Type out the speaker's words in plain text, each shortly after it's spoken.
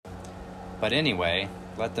But anyway,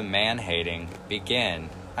 let the man-hating begin.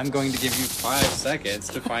 I'm going to give you 5 seconds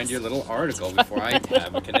to find your little article before I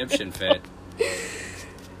have a conniption fit.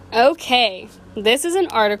 Okay, this is an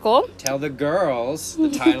article. Tell the girls the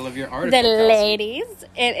title of your article. The ladies.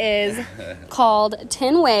 It is called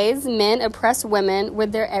 10 Ways Men Oppress Women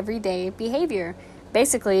with Their Everyday Behavior.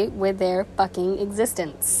 Basically, with their fucking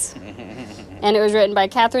existence. And it was written by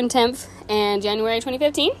Catherine Tempf in January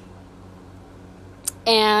 2015.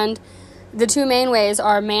 And the 2 main ways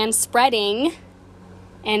are man spreading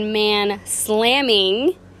and man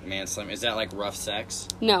slamming. Man slamming. Is that like rough sex?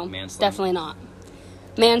 No, definitely not.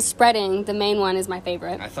 Man spreading, the main one, is my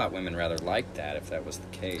favorite. I thought women rather liked that, if that was the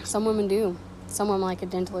case. Some women do. Some women like a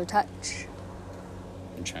gentler touch.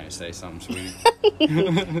 I'm trying to say something sweet.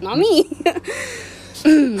 Not me.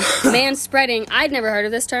 Man spreading. I'd never heard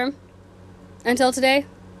of this term until today,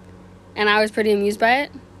 and I was pretty amused by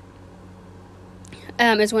it.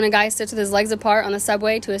 It's when a guy sits with his legs apart on the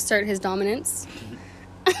subway to assert his dominance.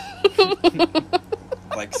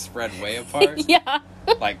 Like spread way apart? Yeah.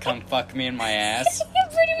 Like, come fuck me in my ass?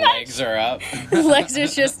 Pretty much. Legs are up? Legs are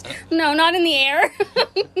just... No, not in the air.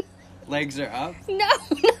 Legs are up? No,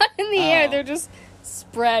 not in the air. They're just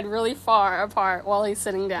spread really far apart while he's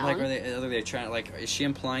sitting down. Like, are they trying to, like, is she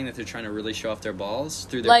implying that they're trying to really show off their balls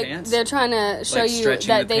through their pants? Like, they're trying to show you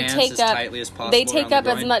that they take up... They take up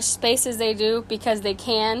as much space as they do because they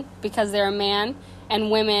can, because they're a man,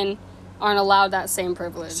 and women aren't allowed that same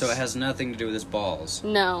privilege. So it has nothing to do with his balls.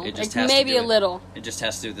 No, it just maybe a little. It just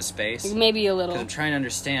has to do with the space. Maybe a little. Because I'm trying to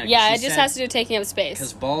understand. Yeah, it just has to do with taking up space.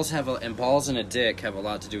 Because balls and a dick have a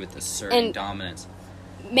lot to do with asserting dominance.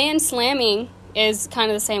 Man slamming is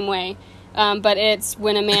kind of the same way, but it's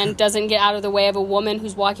when a man doesn't get out of the way of a woman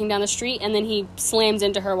who's walking down the street, and then he slams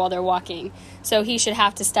into her while they're walking. So he should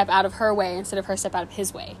have to step out of her way instead of her step out of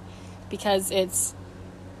his way, because it's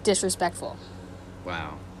disrespectful.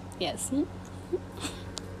 Wow. Yes.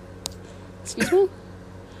 Excuse me?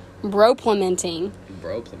 Broplementing.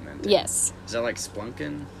 Broplementing? Yes. Is that like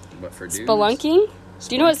splunking, but for dudes? Spelunking?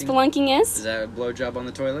 Do you know what spelunking is? Is that a blowjob on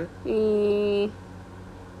the toilet?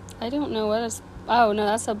 I don't know what is... Oh, no,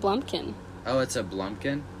 that's a blumpkin. Oh, it's a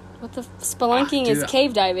blumpkin? What the... Spelunking is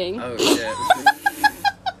cave diving. Oh, shit.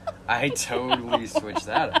 I totally switched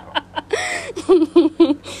that out.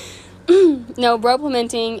 No,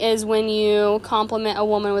 broplementing is when you compliment a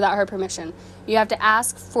woman without her permission. You have to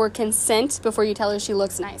ask for consent before you tell her she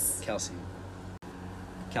looks nice.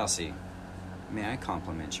 Kelsey, may I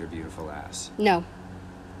compliment your beautiful ass? No.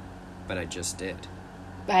 But I just did.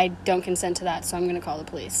 I don't consent to that, so I'm going to call the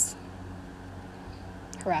police.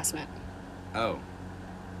 Harassment. Oh.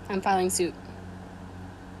 I'm filing suit.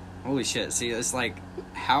 Holy shit. See, it's like,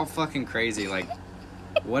 how fucking crazy, like...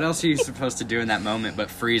 What else are you supposed to do in that moment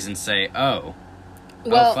but freeze and say, oh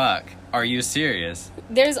fuck, are you serious?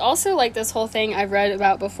 There's also, like, this whole thing I've read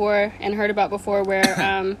about before and heard about before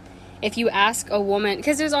where if you ask a woman,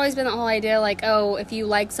 because there's always been the whole idea, like, oh, if you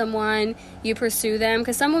like someone, you pursue them,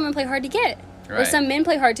 because some women play hard to get. Right. Or some men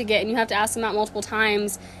play hard to get, and you have to ask them out multiple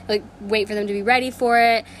times, like, wait for them to be ready for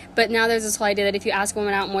it. But now there's this whole idea that if you ask a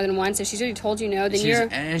woman out more than once, if she's already told you no,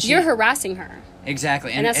 then you're harassing her.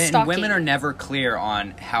 Exactly. And women are never clear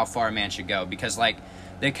on how far a man should go, because, like,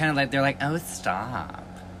 they're like, oh, stop.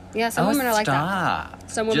 Yeah, some women are like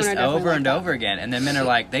that. Some women are definitely over and over again. And then men are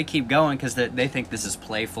like, they keep going because they think this is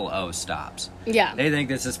playful stops. Yeah. They think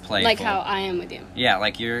this is playful. Like how I am with you. Yeah,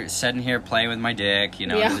 like you're sitting here playing with my dick,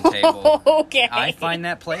 under the table. Okay. I find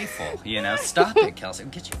that playful, Stop it, Kelsey.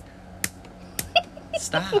 Get you.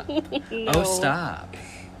 Stop. No. Oh, stop.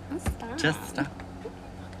 Oh, stop. Just stop.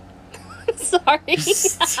 Sorry.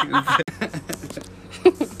 Stupid.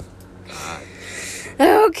 God.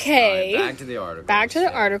 Okay. Right, back to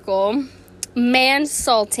the article.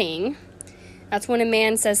 Mansalting. That's when a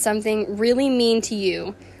man says something really mean to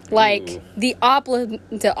you. Like the opposite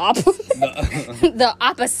of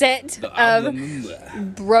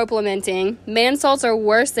broplementing. Mansalts are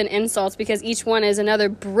worse than insults because each one is another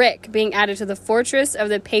brick being added to the fortress of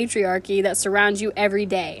the patriarchy that surrounds you every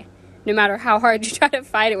day. No matter how hard you try to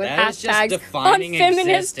fight it with hashtags on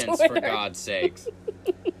feminist Twitter. For God's sakes.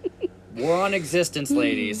 War on existence,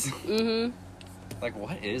 ladies. Mm-hmm. Like,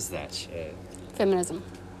 what is that shit? Feminism.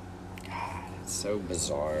 God, it's so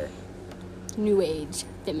bizarre. New age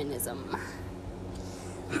feminism.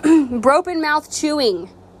 Broken mouth chewing.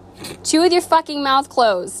 Chew with your fucking mouth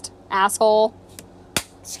closed, asshole.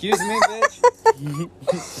 Excuse me,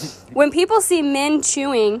 bitch. When people see men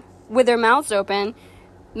chewing with their mouths open,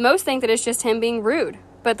 most think that it's just him being rude.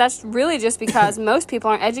 But that's really just because most people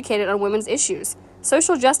aren't educated on women's issues.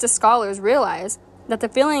 Social justice scholars realize that the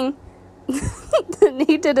feeling the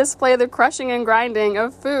need to display the crushing and grinding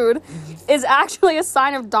of food is actually a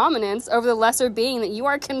sign of dominance over the lesser being that you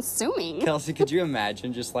are consuming. Kelsey, could you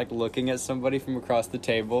imagine just, like, looking at somebody from across the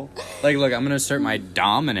table? Like, look, I'm going to assert my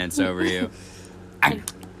dominance over you.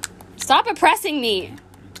 Stop oppressing me.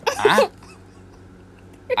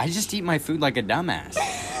 I just eat my food like a dumbass.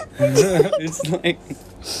 It's like,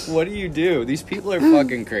 what do you do? These people are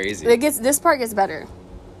fucking crazy. This part gets better.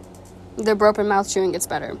 The broken mouth chewing gets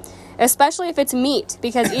better. Especially if it's meat,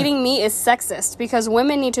 because eating meat is sexist, because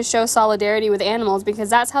women need to show solidarity with animals, because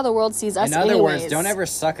that's how the world sees us anyways. In other words, don't ever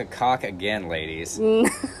suck a cock again, ladies. No.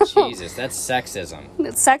 Jesus, that's sexism.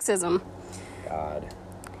 It's sexism. God.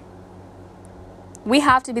 We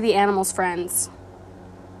have to be the animals' friends.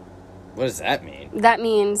 What does that mean? That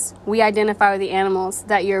means we identify with the animals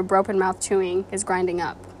that your broken mouth chewing is grinding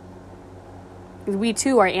up. We,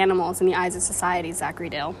 too, are animals in the eyes of society, Zachary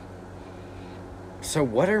Dale. So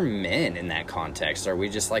what are men in that context? Are we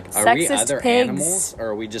just like, are Sexist we other pigs. animals? Or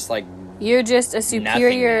are we just like You're just a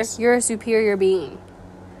superior, nothingness? you're a superior being.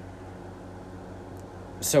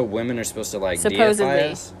 So women are supposed to like Supposedly.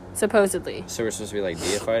 deify us? Supposedly. So we're supposed to be like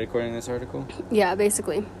deified according to this article? Yeah,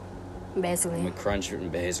 basically. We crunch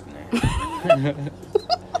it basically.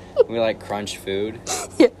 We like crunch food.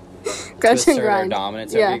 Yeah. To Crunch and assert our grind.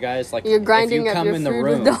 dominance Yeah. over you guys. Like, You're grinding if you up come your in the food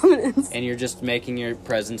room with dominance. and you're just making your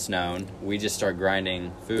presence known, we just start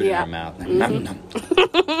grinding food Yeah. in our mouth. Mm-hmm. Nom, nom.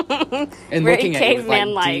 And Very looking at you with like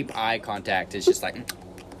caveman-like. deep eye contact. It's just like...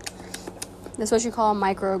 That's what you call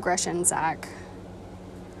microaggression, Zach.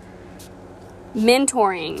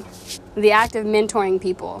 Mentoring. The act of mentoring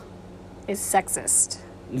people is sexist.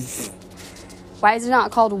 Why is it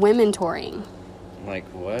not called women-touring? Like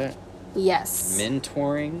what? Yes.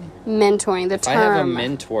 Mentoring? Mentoring, the If term. I have a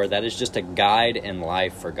mentor, that is just a guide in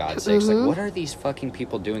life, for God's sakes. Like, what are these fucking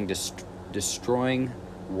people doing, destroying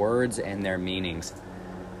words and their meanings?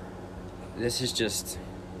 This is just...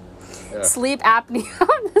 Sleep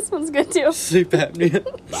apnea. This one's good too. Sleep apnea.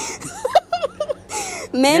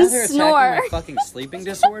 Men Now they're attacking snore. my fucking sleeping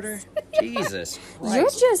disorder? Jesus Christ. You're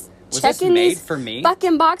just Was checking this made these for me?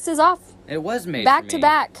 fucking boxes off It was made back for to me.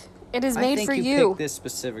 back. It is made I think for you you. picked this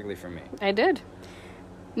specifically for me. I did.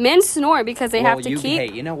 Men snore because they have to keep. Hey,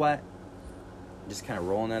 you know what? Just kind of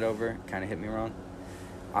rolling that over, kind of hit me wrong.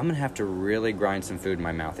 I'm going to have to really grind some food in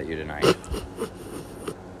my mouth at you tonight.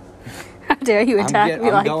 How dare you attack me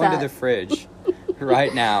I'm like going that? to the fridge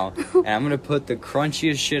right now, and I'm going to put the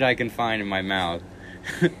crunchiest shit I can find in my mouth.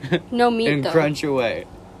 No meat, and though. crunch away.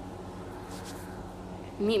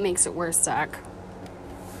 Meat makes it worse, Zach.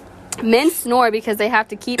 Men snore because they have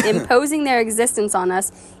to keep imposing their existence on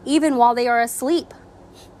us, even while they are asleep.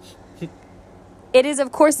 It is,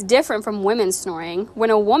 of course, different from women snoring. When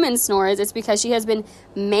a woman snores, it's because she has been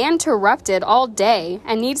man-interrupted all day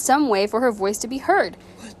and needs some way for her voice to be heard.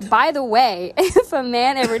 By the way, if a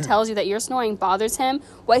man ever tells you that your snoring bothers him,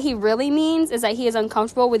 what he really means is that he is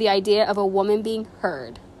uncomfortable with the idea of a woman being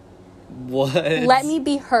heard. What? Let me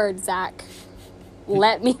be heard, Zach.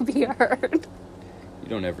 Let me be heard. You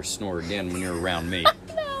don't ever snore again when you're around me.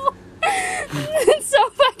 No. It's so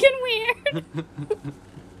fucking weird.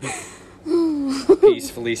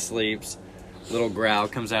 Peacefully sleeps. Little growl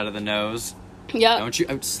comes out of the nose. Yep. Don't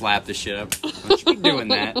you slap the shit up. Don't you be doing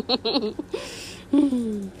that.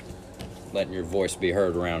 Letting your voice be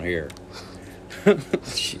heard around here.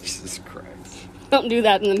 Jesus Christ. Don't do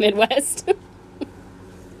that in the Midwest.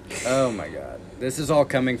 Oh my God. This is all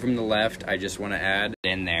coming from the left. I just want to add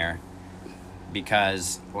in there.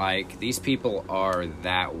 Because, like, these people are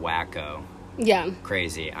that wacko. Yeah.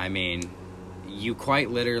 Crazy. I mean, you quite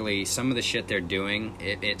literally, some of the shit they're doing,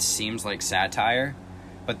 it seems like satire,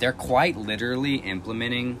 but they're quite literally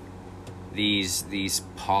implementing these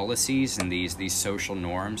policies and these social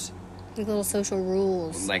norms. Like little social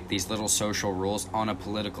rules. Like these little social rules on a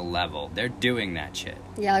political level. They're doing that shit.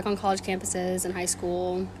 Yeah, like on college campuses and high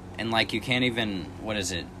school. And like you can't even, what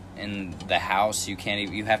is it? In the house, you can't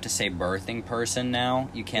even, you have to say birthing person now.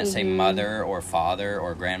 You can't say mother or father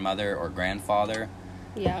or grandmother or grandfather.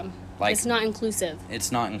 Yeah. Like, it's not inclusive.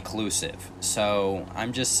 It's not inclusive. So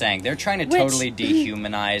I'm just saying they're trying to totally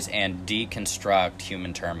dehumanize and deconstruct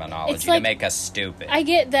human terminology to make us stupid. I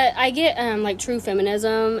get that. I get like true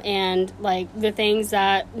feminism and like the things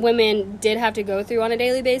that women did have to go through on a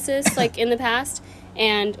daily basis, like in the past,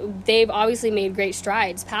 and they've obviously made great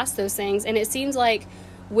strides past those things. And it seems like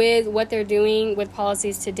with what they're doing with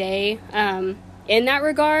policies today, in that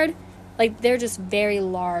regard, like they're just very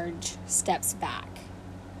large steps back.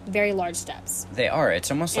 Very large steps. They are. It's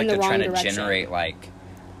almost like they're trying to direction. generate like,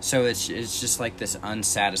 so it's just like this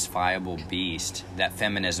unsatisfiable beast that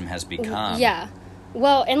feminism has become. Yeah.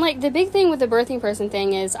 Well, and, like, the big thing with the birthing person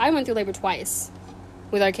thing is I went through labor twice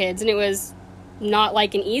with our kids, and it was not,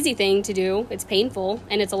 like, an easy thing to do. It's painful,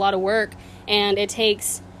 and it's a lot of work, and it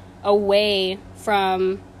takes away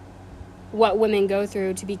from what women go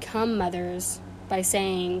through to become mothers by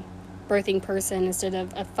saying birthing person instead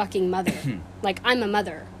of a fucking mother. Like, I'm a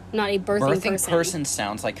mother, not a birthing person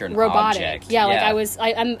sounds like you're an robotic. object. Yeah,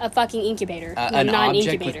 like I'm a fucking incubator. An not object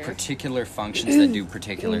an incubator. with particular functions that do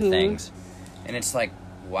particular things. And it's like,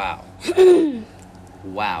 wow.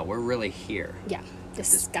 Wow, we're really here. Yeah,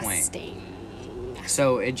 disgusting.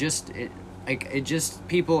 So it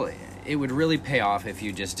would really pay off if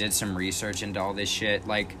you just did some research into all this shit.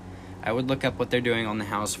 Like, I would look up what they're doing on the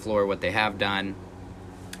house floor, what they have done.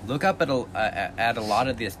 Look up at a lot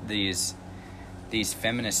of these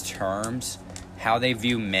feminist terms, how they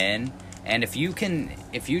view men, and if you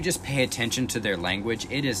just pay attention to their language,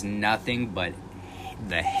 it is nothing but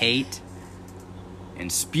the hate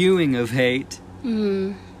and spewing of hate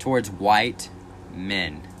towards white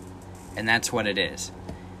men, and that's what it is.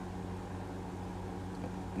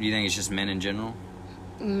 Do you think it's just men in general?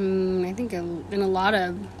 I think in a lot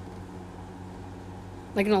of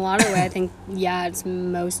ways, I think, yeah, it's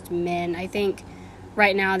most men. I think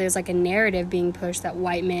right now there's, like, a narrative being pushed that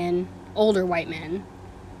white men, older white men,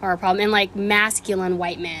 are a problem. And, like, masculine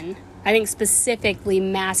white men. I think specifically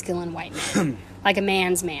masculine white men. Like a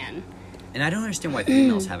man's man. And I don't understand why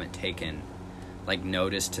females haven't taken, like,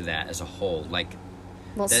 notice to that as a whole. Like,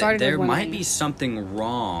 well, it started there with women. might be something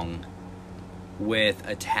wrong with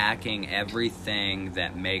attacking everything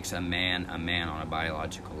that makes a man on a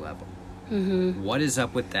biological level. Mm-hmm. What is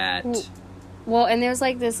up with that? Well, and there's,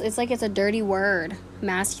 like, this, it's like it's a dirty word.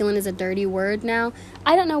 Masculine is a dirty word now.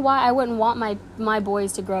 I don't know why I wouldn't want my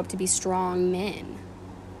boys to grow up to be strong men.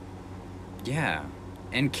 Yeah.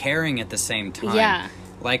 And caring at the same time. Yeah.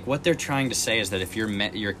 Like, what they're trying to say is that if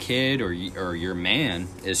your kid or your man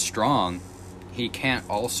is strong, he can't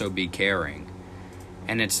also be caring.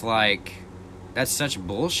 And it's like, that's such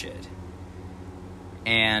bullshit.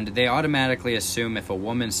 And they automatically assume if a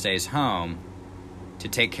woman stays home to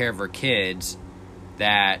take care of her kids,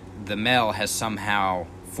 that the male has somehow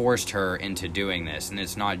forced her into doing this. And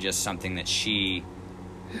it's not just something that she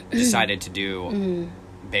decided to do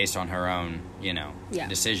based on her own,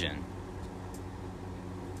 decision.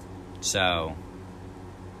 So,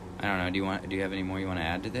 I don't know. Do you have any more you want to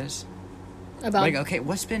add to this? About, like, okay,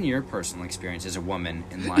 what's been your personal experience as a woman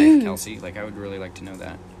in life, Kelsey? Like, I would really like to know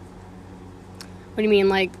that. What do you mean,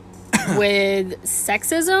 like, with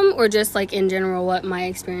sexism, or just, like, in general, what my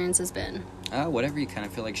experience has been? Whatever you kind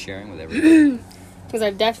of feel like sharing with everybody. Because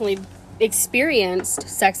I've definitely experienced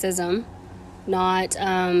sexism, not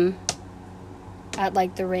at,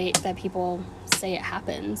 like, the rate that people say it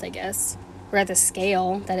happens, I guess. Or at the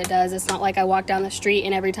scale that it does. It's not like I walk down the street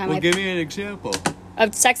and every time give me an example. Of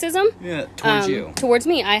sexism? Yeah, towards you. Towards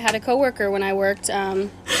me. I had a coworker when I worked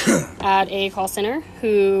at a call center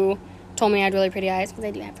who told me I had really pretty eyes, because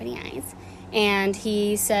I do have pretty eyes. And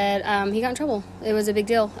he said he got in trouble. It was a big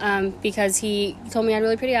deal because he told me I had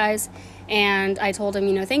really pretty eyes, and I told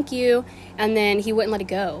him, thank you, and then he wouldn't let it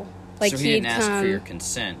go. Like, so he didn't ask for your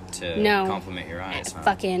consent to compliment your eyes, huh?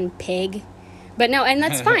 Fucking pig. But no, and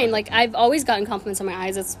that's fine. Like, I've always gotten compliments on my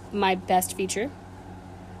eyes. It's my best feature.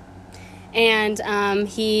 And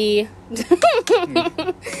he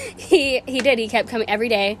he did. He kept coming every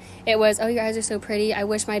day. It was, oh, your eyes are so pretty. I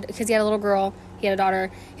wish because he had a little girl. He had a daughter.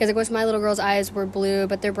 He was like, I wish my little girl's eyes were blue,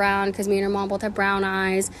 but they're brown because me and her mom both have brown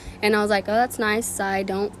eyes. And I was like, oh, that's nice. I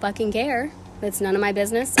don't fucking care. It's none of my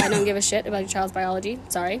business. I don't give a shit about your child's biology.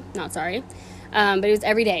 Sorry. Not sorry. But it was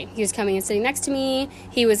every day. He was coming and sitting next to me.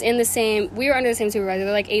 He was we were under the same supervisor. There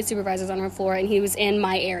were like 8 supervisors on our floor, and he was in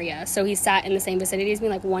my area. So he sat in the same vicinity as me,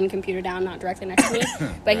 like one computer down, not directly next to me.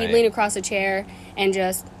 But he'd lean across a chair and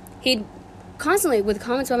he'd constantly with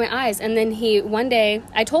comments about my eyes. And then one day,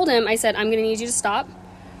 I told him, I said, I'm going to need you to stop,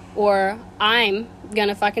 or I'm going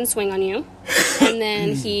to fucking swing on you. And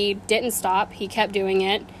then he didn't stop. He kept doing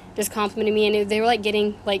it. Just complimenting me, and they were like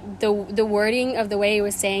getting like the wording of the way he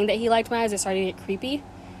was saying that he liked my eyes, it started to get creepy.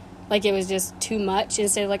 Like, it was just too much.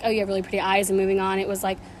 Instead of like, oh, you have really pretty eyes, and moving on, it was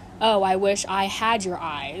like, oh, I wish I had your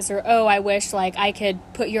eyes, or oh, I wish like I could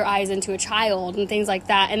put your eyes into a child, and things like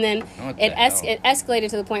that. And then it escalated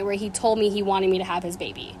to the point where he told me he wanted me to have his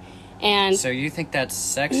baby. And so you think that's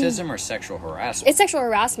sexism or sexual harassment? It's sexual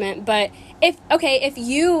harassment, but if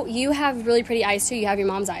you have really pretty eyes too, you have your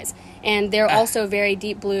mom's eyes, and they're also very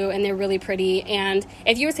deep blue, and they're really pretty, and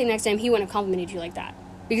if you were sitting next to him, he wouldn't have complimented you like that,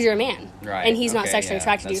 because you're a man, right? And he's not sexually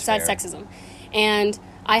attracted to you, so that's sexism. And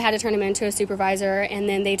I had to turn him into a supervisor, and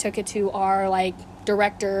then they took it to our, like,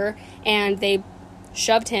 director, and they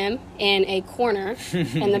shoved him in a corner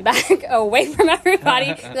in the back away from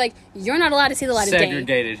everybody. Like, you're not allowed to see the light of day.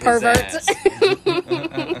 Segregated Pervert. his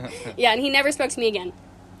ass. Yeah, and he never spoke to me again.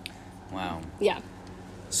 Wow. Yeah.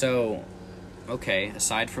 So, okay,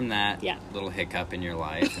 aside from that Yeah. little hiccup in your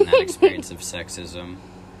life and that experience of sexism,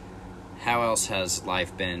 how else has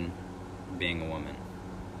life been being a woman?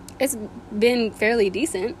 It's been fairly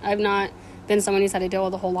decent. I've not been someone who's had to deal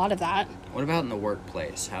with a whole lot of that. What about in the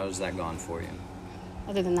workplace? How has that gone for you?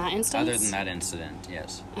 Other than that instance? Other than that incident,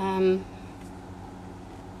 yes.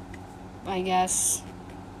 I guess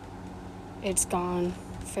it's gone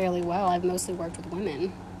fairly well. I've mostly worked with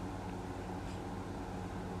women.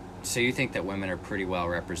 So you think that women are pretty well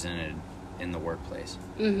represented in the workplace?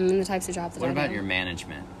 Mm-hmm, and the types of jobs that I do. What about your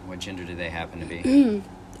management? What gender do they happen to be?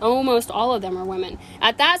 Almost all of them are women.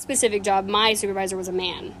 At that specific job, my supervisor was a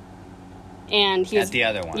man. And he was... At the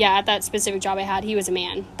other one? Yeah, at that specific job I had, he was a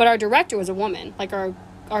man. But our director was a woman. Like,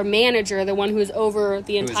 our manager, the one who was over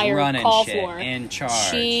the entire call floor. In charge.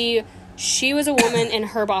 She was a woman, and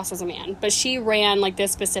her boss was a man. But she ran, like,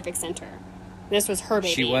 this specific center. This was her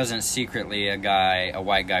baby. She wasn't secretly a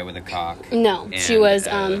white guy with a cock. No, she was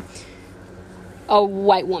a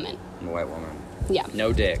white woman. A white woman. Yeah.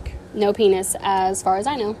 No dick. No penis, as far as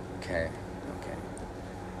I know. Okay.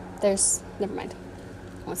 Never mind.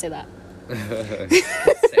 I won't say that.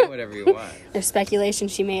 Say whatever you want. There's speculation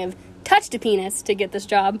she may have touched a penis to get this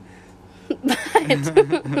job.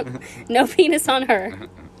 But no penis on her.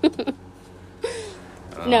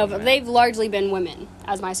 No, but they've largely been women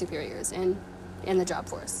as my superiors in the job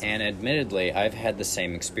force. And admittedly, I've had the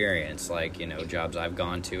same experience. Like, jobs I've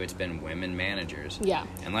gone to, it's been women managers. Yeah.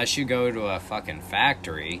 Unless you go to a fucking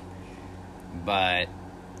factory, but...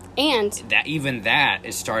 And... that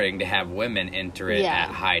is starting to have women enter it Yeah. at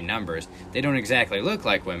high numbers. They don't exactly look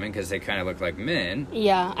like women, because they kind of look like men.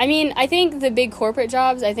 Yeah. I mean, I think the big corporate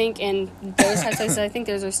jobs, I think in those types of places, I think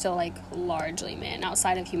those are still, like, largely men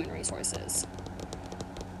outside of human resources.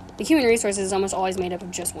 The human resources is almost always made up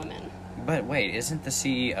of just women. But wait, isn't the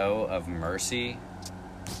CEO of Mercy...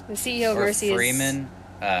 The CEO of or Mercy Freeman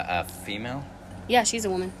a female? Yeah, she's a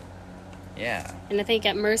woman. Yeah. And I think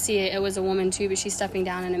at Mercy it was a woman too, but she's stepping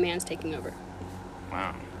down and a man's taking over.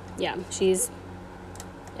 Wow. Yeah,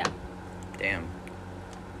 yeah. Damn.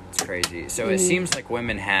 It's crazy. So it seems like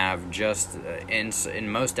women have just, in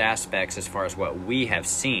most aspects, as far as what we have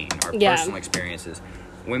seen, our personal experiences,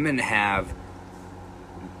 women have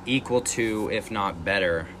equal to, if not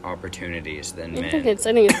better, opportunities than men. I think it's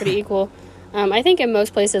pretty equal. I think in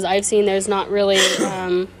most places I've seen there's not really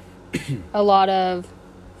a lot of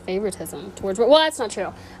favoritism towards... Well, that's not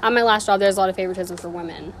true. At my last job, there's a lot of favoritism for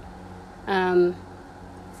women. At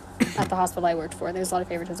the hospital I worked for, there's a lot of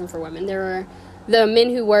favoritism for women. There were... The men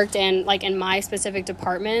who worked in my specific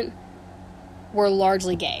department were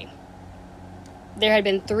largely gay. There had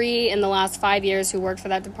been 3 in the last 5 years who worked for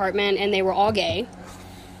that department, and they were all gay.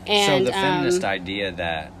 And, so the feminist idea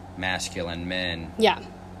that masculine men... Yeah.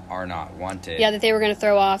 are not wanted. Yeah, that they were going to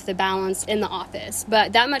throw off the balance in the office.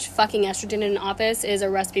 But that much fucking estrogen in an office is a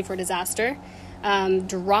recipe for disaster.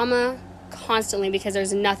 Drama constantly because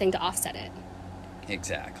there's nothing to offset it.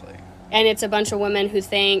 Exactly. And it's a bunch of women who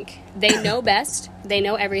think they know best. They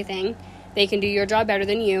know everything. They can do your job better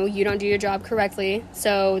than you. You don't do your job correctly.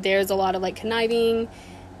 So there's a lot of conniving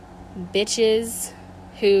bitches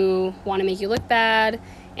who want to make you look bad.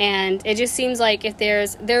 And it just seems like if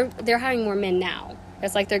they're hiring more men now.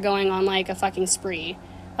 It's like they're going on a fucking spree.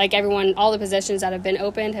 All the positions that have been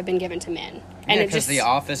opened have been given to men. And yeah, because the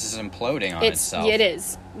office is imploding on itself. It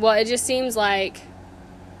is. Well, it just seems like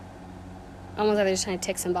almost like they're just trying to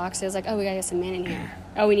tick some boxes. We gotta get some men in here.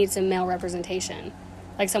 Oh, we need some male representation.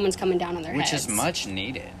 Someone's coming down on their heads. Which is much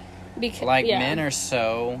needed. Yeah. Men are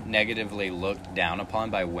so negatively looked down upon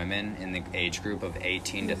by women in the age group of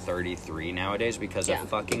 18 to 33 nowadays because of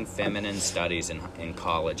fucking feminine studies in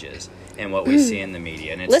colleges and what we see in the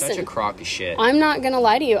media. And it's such a crock of shit. I'm not gonna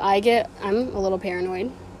lie to you. I'm a little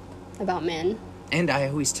paranoid about men. And I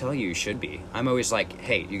always tell you should be. I'm always like,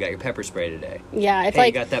 hey, you got your pepper spray today. Yeah, if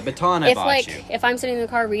you got that baton I bought you. If I'm sitting in the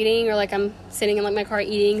car reading or I'm sitting in my car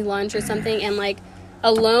eating lunch or something and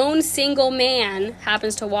a lone single man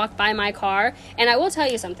happens to walk by my car, and I will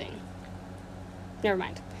tell you something. Never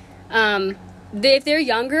mind. If they're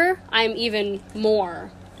younger, I'm even more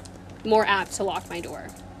apt to lock my door.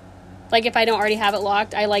 If I don't already have it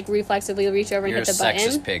locked, I reflexively reach over and hit the button. You're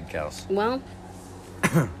a sexist pig, Kels. Well,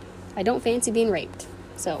 I don't fancy being raped,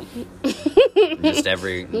 so. You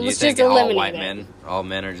think all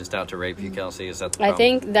men are just out to rape you, Kelsey? Is that the problem? I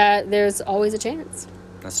think that there's always a chance.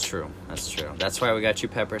 That's true. That's why we got you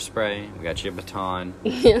pepper spray. We got you a baton.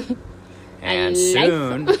 Yeah. And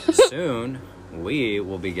soon, we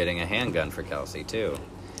will be getting a handgun for Kelsey, too.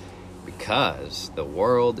 Because the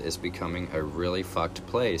world is becoming a really fucked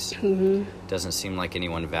place. Mm-hmm. Doesn't seem like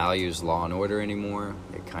anyone values law and order anymore.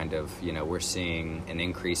 It kind of, we're seeing an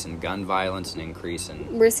increase in gun violence,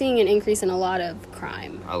 We're seeing an increase in a lot of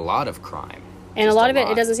crime. A lot of crime. And a lot of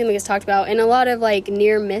it doesn't seem like it's talked about. And a lot of, like,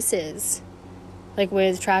 near misses. Like,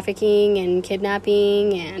 with trafficking and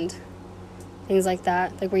kidnapping and things like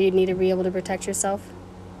that. Like, where you need to be able to protect yourself.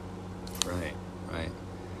 Right.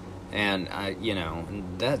 And,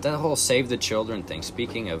 that whole Save the Children thing,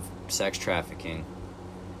 speaking of sex trafficking,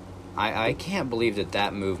 I can't believe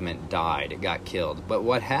that movement died. It got killed. But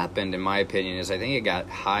what happened, in my opinion, is I think it got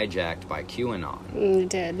hijacked by QAnon. It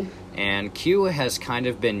did. And Q has kind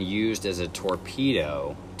of been used as a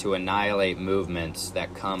torpedo to annihilate movements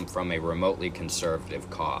that come from a remotely conservative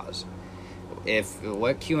cause. If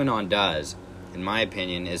what QAnon does, in my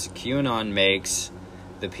opinion, is QAnon makes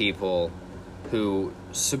the people who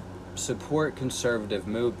support conservative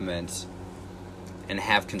movements and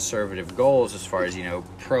have conservative goals as far as,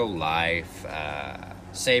 pro-life,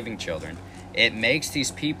 saving children, it makes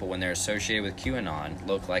these people, when they're associated with QAnon,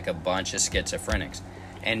 look like a bunch of schizophrenics.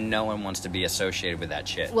 And no one wants to be associated with that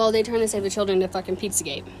shit. Well, they turn to Save the Children to fucking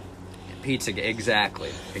Pizzagate.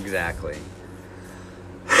 Exactly.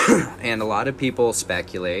 And a lot of people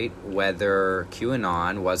speculate whether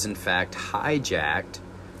QAnon was in fact hijacked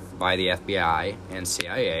by the FBI and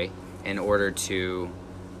CIA in order to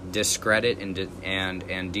discredit and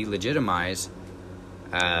delegitimize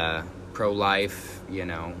pro-life,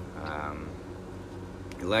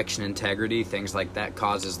 election integrity, things like that,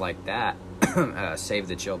 causes like that, Save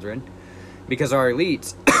the Children. Because our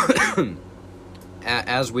elites,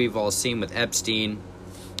 as we've all seen with Epstein's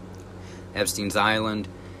Island,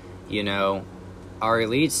 our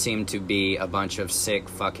elites seem to be a bunch of sick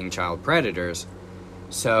fucking child predators.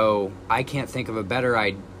 So I can't think of a better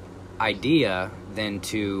idea than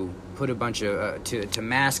to put a bunch of to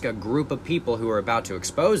mask a group of people who are about to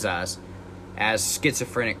expose us as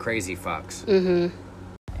schizophrenic crazy fucks. Mm-hmm.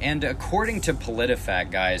 And according to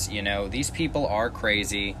PolitiFact, guys, these people are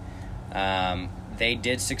crazy. They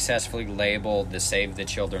did successfully label the Save the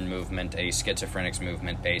Children movement a schizophrenics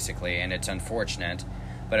movement, basically, and it's unfortunate.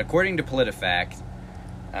 But according to PolitiFact,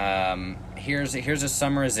 here's a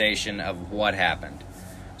summarization of what happened.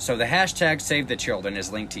 So the hashtag Save the Children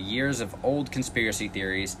is linked to years of old conspiracy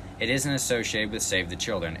theories. It isn't associated with Save the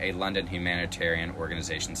Children, a London humanitarian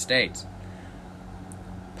organization states.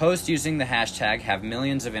 Posts using the hashtag have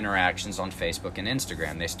millions of interactions on Facebook and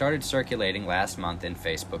Instagram. They started circulating last month in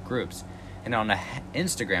Facebook groups and on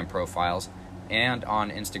Instagram profiles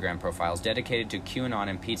dedicated to QAnon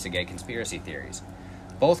and Pizzagate conspiracy theories.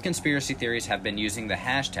 Both conspiracy theories have been using the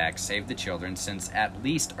hashtag Save the Children since at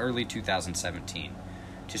least early 2017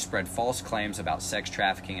 to spread false claims about sex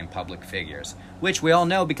trafficking in public figures, which we all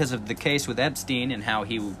know because of the case with Epstein and how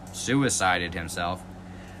he suicided himself.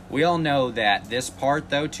 We all know that this part,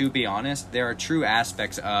 though, to be honest, there are true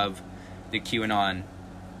aspects of the QAnon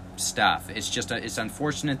stuff. It's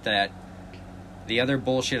unfortunate that the other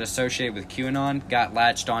bullshit associated with QAnon got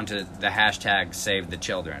latched onto the hashtag Save the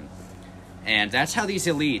Children. And that's how these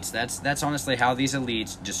elites, that's honestly how these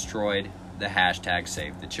elites destroyed the hashtag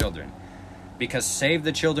Save the Children. Because Save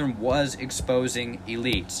the Children was exposing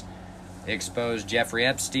elites. It exposed Jeffrey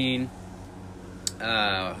Epstein.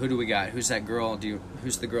 Who do we got? Who's that girl?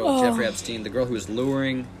 Who's the girl? Jeffrey Epstein, the girl who was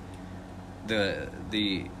luring the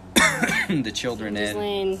the children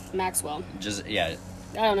Ghislaine Maxwell. I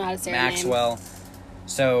don't know how to say Maxwell. her name.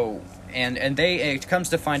 So and it comes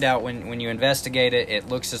to find out when you investigate it, it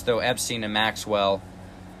looks as though Epstein and Maxwell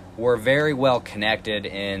were very well connected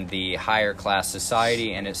in the higher class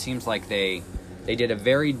society, and it seems like they did a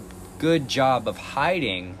very good job of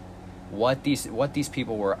hiding what these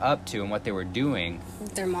people were up to and what they were doing.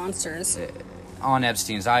 They're monsters. On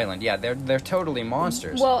Epstein's Island. Yeah, they're totally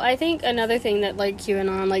monsters. Well, I think another thing that, like,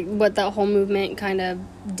 QAnon, like, what that whole movement kind of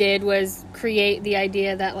did was create the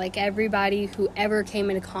idea that, like, everybody who ever came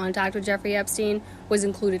into contact with Jeffrey Epstein was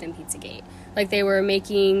included in Pizzagate. Like, they were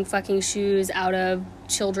making fucking shoes out of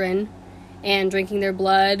children and drinking their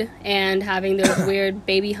blood and having those weird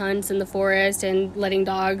baby hunts in the forest and letting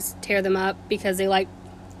dogs tear them up because they like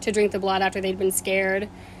to drink the blood after they'd been scared.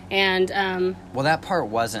 And well, that part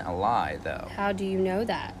wasn't a lie, though. How do you know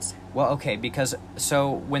that? Well, okay, because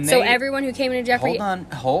so everyone who came into Jeffrey...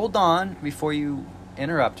 Hold on before you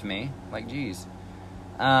interrupt me. Like, geez.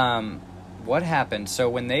 What happened? So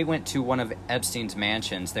when they went to one of Epstein's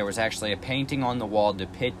mansions, there was actually a painting on the wall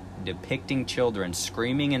depicting children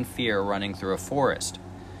screaming in fear running through a forest.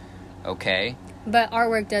 Okay? But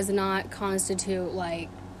artwork does not constitute, like,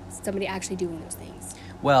 somebody actually doing those things.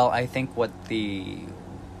 Well, I think what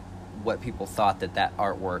people thought that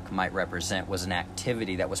artwork might represent was an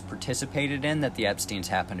activity that was participated in that the Epsteins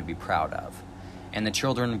happened to be proud of. And the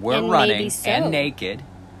children were running and naked.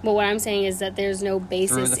 But what I'm saying is that there's no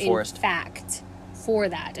basis in fact for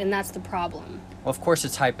that, and that's the problem. Well, of course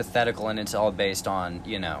it's hypothetical, and it's all based on,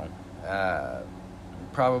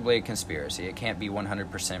 probably a conspiracy. It can't be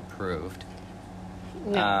 100% proved.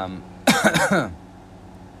 No.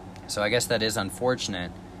 So I guess that is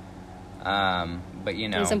unfortunate. But,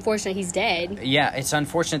 It's unfortunate he's dead. Yeah, it's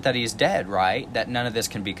unfortunate that he's dead, right? That none of this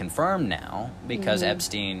can be confirmed now, because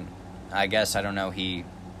Epstein, I guess, I don't know, he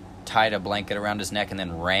tied a blanket around his neck and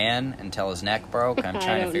then ran until his neck broke. I'm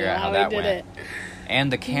trying to figure out how that went.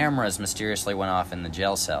 And the cameras mysteriously went off in the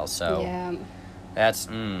jail cell, so yeah. That's,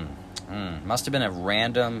 must have been a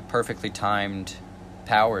random, perfectly timed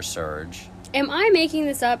power surge. Am I making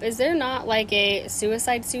this up? Is there not, like, a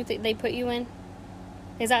suicide suit that they put you in?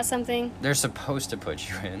 Is that something? They're supposed to put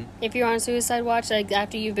you in. If you're on suicide watch, like,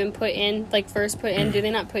 after you've been put in, like, first put in, do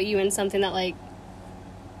they not put you in something that, like...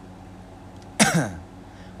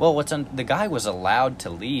 Well, the guy was allowed to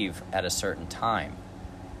leave at a certain time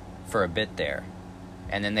for a bit there.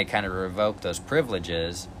 And then they kind of revoked those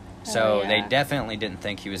privileges. So they definitely didn't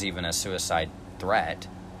think he was even a suicide threat.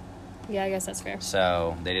 Yeah, I guess that's fair.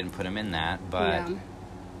 So they didn't put him in that. But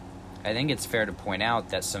I think it's fair to point out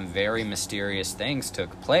that some very mysterious things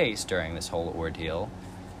took place during this whole ordeal.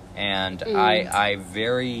 And I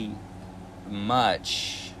very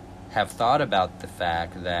much have thought about the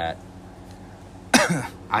fact that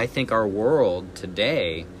I think our world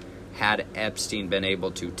today, had Epstein been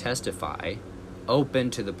able to testify open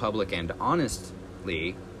to the public and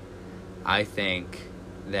honestly, I think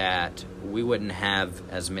that we wouldn't have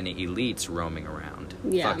as many elites roaming around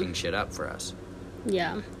fucking shit up for us.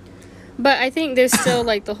 Yeah. But I think there's still,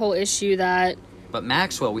 like, the whole issue that... But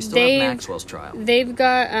Maxwell, we still have Maxwell's trial. They've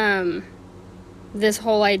got this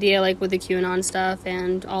whole idea, like, with the QAnon stuff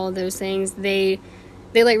and all of those things. They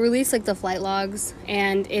like, release, like, the flight logs,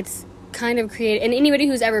 and it's kind of created... And anybody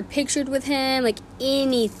who's ever pictured with him, like,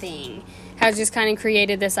 anything, has just kind of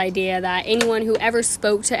created this idea that anyone who ever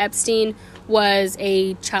spoke to Epstein was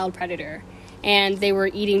a child predator. And they were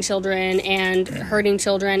eating children and hurting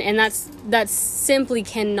children, and that simply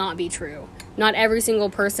cannot be true. Not every single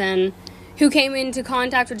person who came into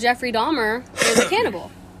contact with Jeffrey Dahmer is a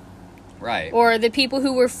cannibal. Right. Or the people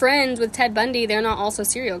who were friends with Ted Bundy, they're not also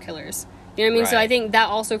serial killers. You know what I mean? Right. So I think that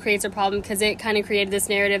also creates a problem, because it kind of created this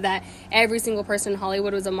narrative that every single person in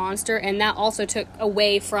Hollywood was a monster, and that also took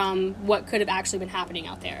away from what could have actually been happening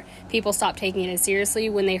out there. People stopped taking it as seriously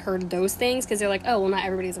when they heard those things, because they're like, oh, well, not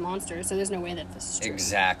everybody's a monster, so there's no way that this is true.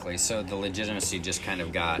 Exactly. So the legitimacy just kind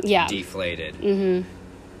of got deflated.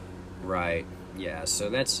 Mm-hmm. Right. Yeah, so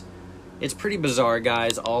it's pretty bizarre,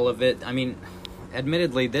 guys, all of it. I mean,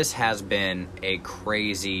 admittedly, this has been a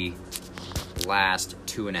crazy last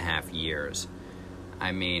 2.5 years.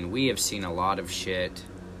 I mean, we have seen a lot of shit,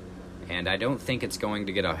 and I don't think it's going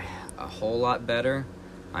to get a whole lot better.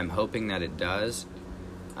 I'm hoping that it does.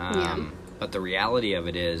 But the reality of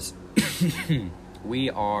it is, I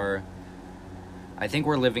think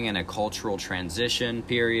we're living in a cultural transition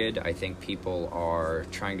period. I think people are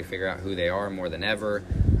trying to figure out who they are more than ever.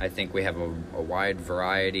 I think we have a wide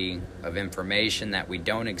variety of information that we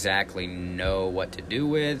don't exactly know what to do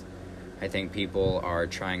with. I think people are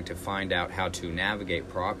trying to find out how to navigate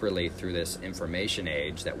properly through this information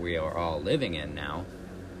age that we are all living in now.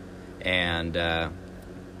 And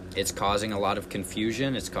it's causing a lot of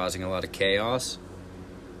confusion. It's causing a lot of chaos.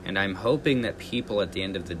 And I'm hoping that people at the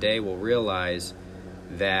end of the day will realize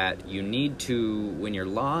that you need to, when you're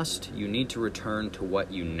lost, you need to return to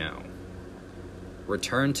what you know.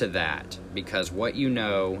 Return to that, because what you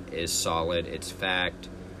know is solid, it's fact,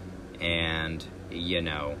 and,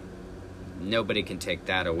 nobody can take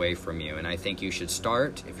that away from you. And I think you should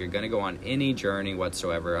start, if you're going to go on any journey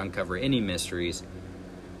whatsoever, uncover any mysteries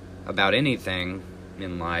about anything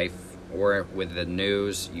in life or with the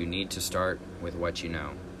news, you need to start with what you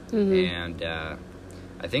know. Mm-hmm. And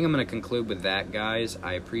I think I'm going to conclude with that, guys.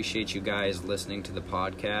 I appreciate you guys listening to the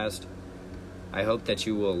podcast. I hope that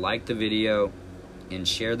you will like the video and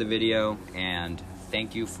share the video, and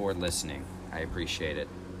thank you for listening. I appreciate it.